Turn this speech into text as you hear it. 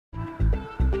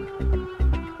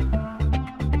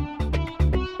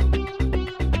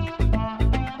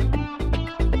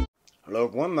Hello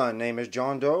everyone, my name is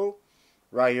John Doe,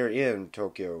 right here in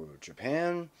Tokyo,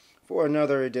 Japan, for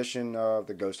another edition of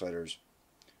the Ghost Letters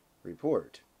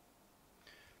Report.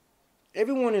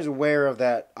 Everyone is aware of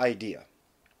that idea,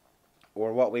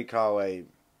 or what we call a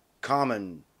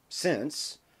common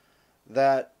sense,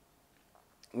 that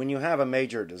when you have a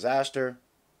major disaster,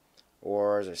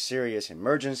 or a serious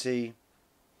emergency,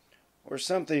 or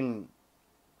something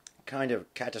kind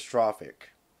of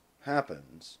catastrophic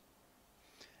happens,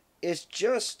 it's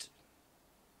just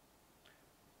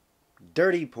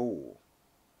dirty pool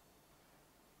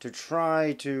to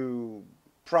try to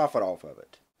profit off of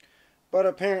it. But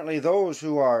apparently those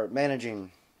who are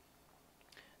managing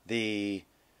the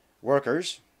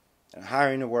workers and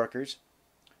hiring the workers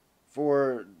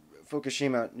for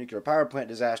Fukushima nuclear power plant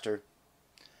disaster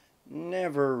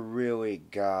never really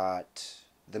got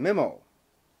the memo.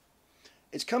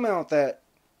 It's come out that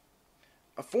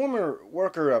a former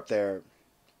worker up there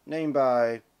named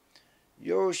by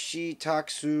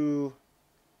Yoshitatsu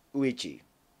Uichi.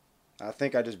 I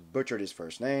think I just butchered his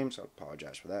first name, so I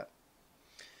apologize for that.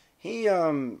 He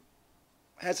had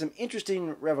some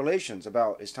interesting revelations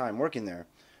about his time working there.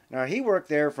 Now, he worked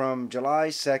there from July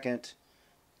 2nd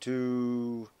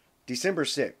to December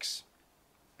 6th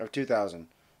of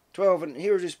 2012, and he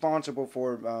was responsible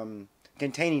for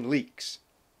containing leaks,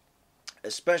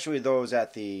 especially those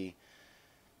at the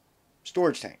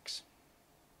storage tanks.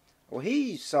 Well,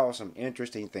 he saw some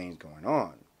interesting things going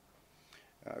on.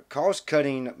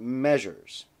 Cost-cutting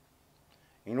measures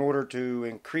in order to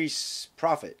increase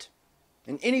profit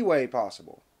in any way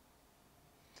possible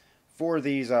for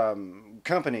these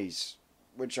companies,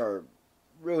 which are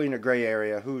really in a gray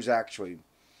area, who's actually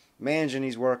managing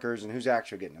these workers and who's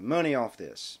actually getting the money off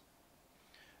this.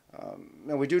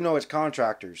 Now we do know it's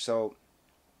contractors, so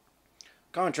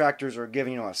contractors are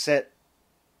giving a set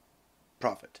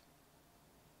profit.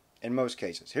 In most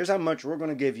cases, here's how much we're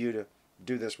going to give you to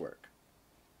do this work.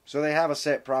 So they have a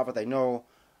set profit they know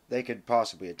they could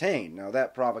possibly attain. Now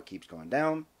that profit keeps going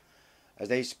down as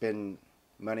they spend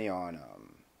money on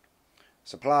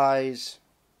supplies,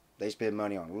 they spend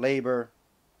money on labor,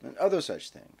 and other such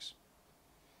things.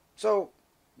 So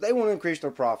they want to increase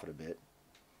their profit a bit.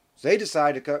 So they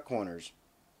decide to cut corners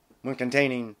when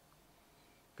containing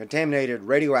contaminated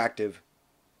radioactive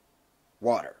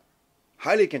water.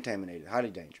 Highly contaminated,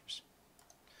 highly dangerous.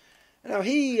 Now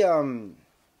the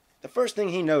first thing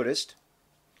he noticed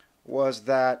was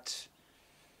that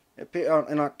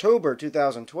in October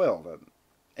 2012,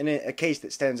 in a case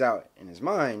that stands out in his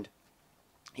mind,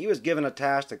 he was given a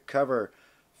task to cover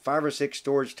 5 or 6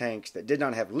 storage tanks that did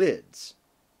not have lids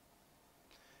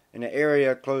in an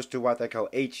area close to what they call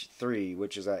H3,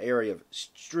 which is an area of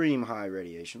extreme high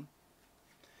radiation.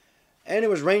 And it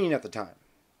was raining at the time.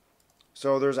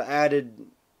 So there's an added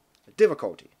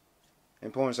difficulty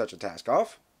in pulling such a task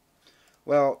off.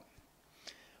 Well,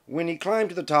 when he climbed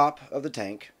to the top of the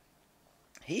tank,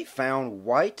 he found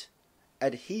white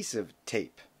adhesive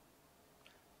tape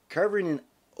covering an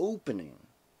opening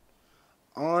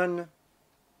on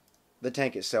the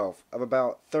tank itself of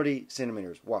about 30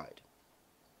 centimeters wide.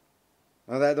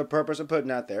 Now that the purpose of putting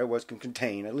that there was to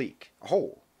contain a leak, a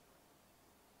hole.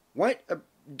 White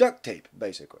duct tape,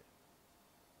 basically.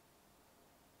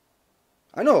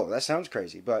 I know, that sounds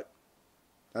crazy, but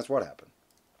that's what happened.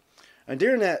 And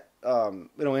during that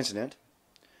little incident,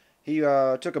 he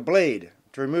took a blade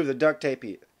to remove the duct tape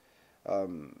he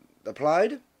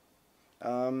applied.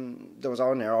 That was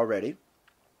on there already.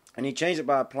 And he changed it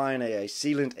by applying a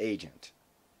sealant agent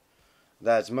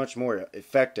that's much more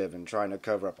effective in trying to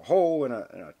cover up a hole in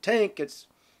a tank. It's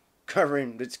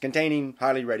containing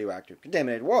highly radioactive,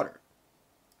 contaminated water.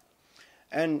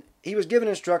 And he was given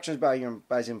instructions by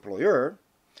his employer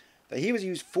that he was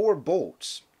use 4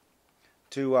 bolts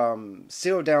to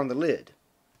seal down the lid,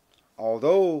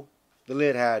 although the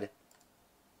lid had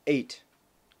 8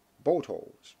 bolt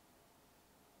holes.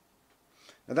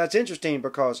 Now that's interesting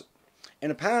because in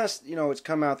the past, it's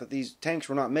come out that these tanks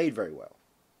were not made very well.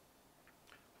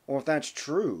 Well, if that's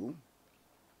true,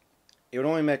 it would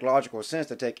only make logical sense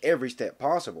to take every step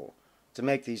possible to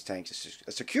make these tanks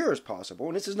as secure as possible,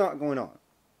 and this is not going on.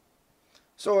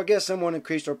 So I guess someone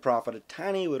increased their profit a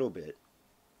tiny little bit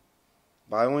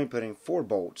by only putting 4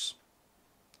 bolts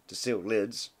to seal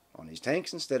lids on these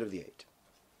tanks instead of the 8.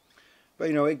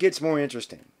 But it gets more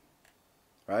interesting,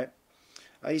 right?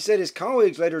 He said his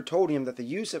colleagues later told him that the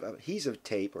use of adhesive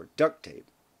tape or duct tape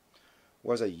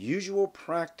was a usual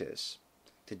practice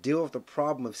to deal with the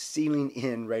problem of sealing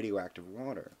in radioactive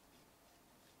water.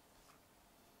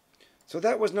 So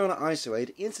that was not an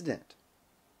isolated incident.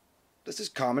 This is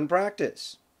common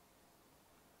practice.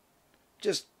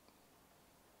 Just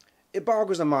it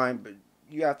boggles the mind, but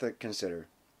you have to consider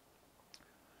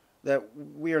that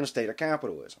we are in a state of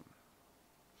capitalism.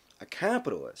 A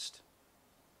capitalist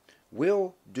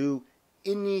will do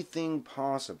anything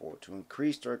possible to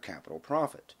increase their capital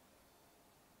profit.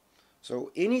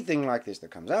 So anything like this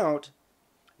that comes out,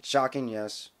 it's shocking,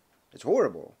 yes, it's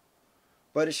horrible,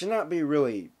 but it should not be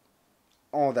really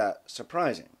all that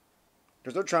surprising,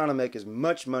 because they're trying to make as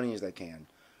much money as they can.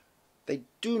 They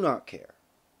do not care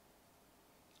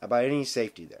about any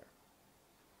safety there.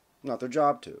 Not their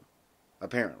job to,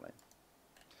 apparently.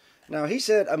 Now, he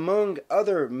said among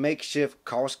other makeshift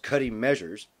cost-cutting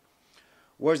measures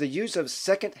was the use of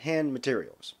second-hand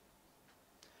materials.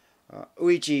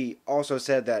 Uichi also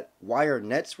said that wire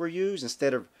nets were used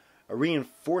instead of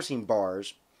reinforcing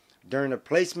bars during the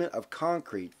placement of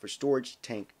concrete for storage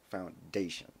tank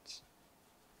foundations.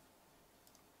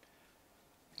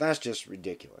 That's just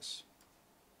ridiculous.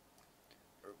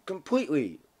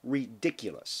 Completely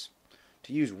ridiculous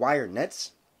to use wire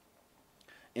nets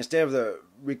instead of the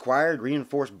required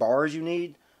reinforced bars you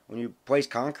need when you place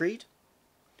concrete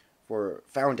for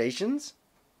foundations.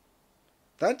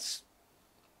 That's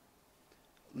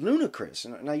ludicrous.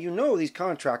 Now, you know these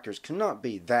contractors cannot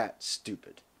be that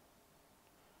stupid.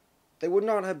 They would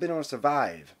not have been able to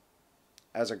survive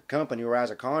as a company or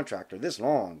as a contractor this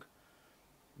long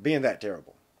being that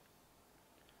terrible.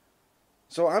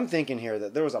 So I'm thinking here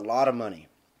that there was a lot of money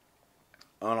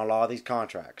on a lot of these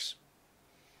contracts,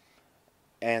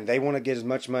 and they want to get as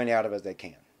much money out of it as they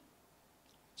can.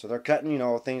 So they're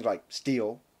cutting, things like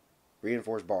steel,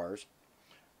 reinforced bars,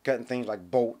 cutting things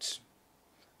like bolts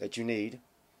that you need.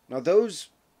 Now those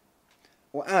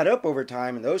will add up over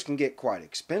time, and those can get quite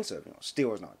expensive.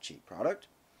 Steel is not a cheap product.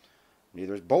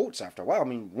 Neither is bolts after a while. I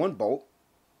mean, one bolt,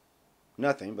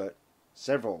 nothing, but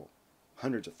several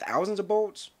hundreds of thousands of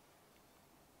bolts.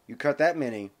 You cut that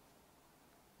many,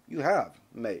 you have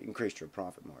increased your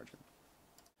profit margin.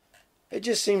 It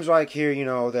just seems like here,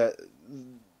 that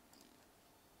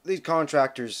these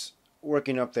contractors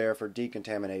working up there for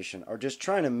decontamination are just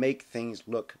trying to make things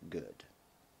look good.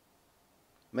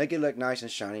 Make it look nice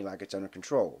and shiny like it's under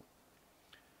control.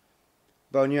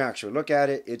 But when you actually look at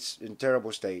it, it's in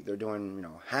terrible state. They're doing,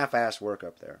 half-ass work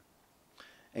up there,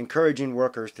 encouraging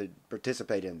workers to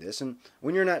participate in this. And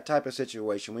when you're in that type of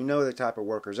situation, we know the type of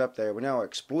workers up there. We know how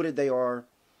exploited they are.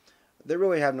 They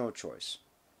really have no choice.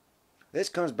 This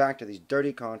comes back to these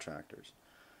dirty contractors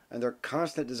and their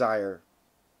constant desire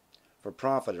for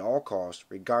profit at all costs,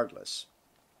 regardless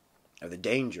of the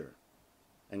danger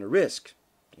and the risk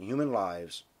to human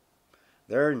lives.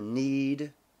 Their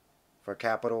need for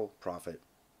capital profit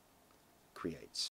creates.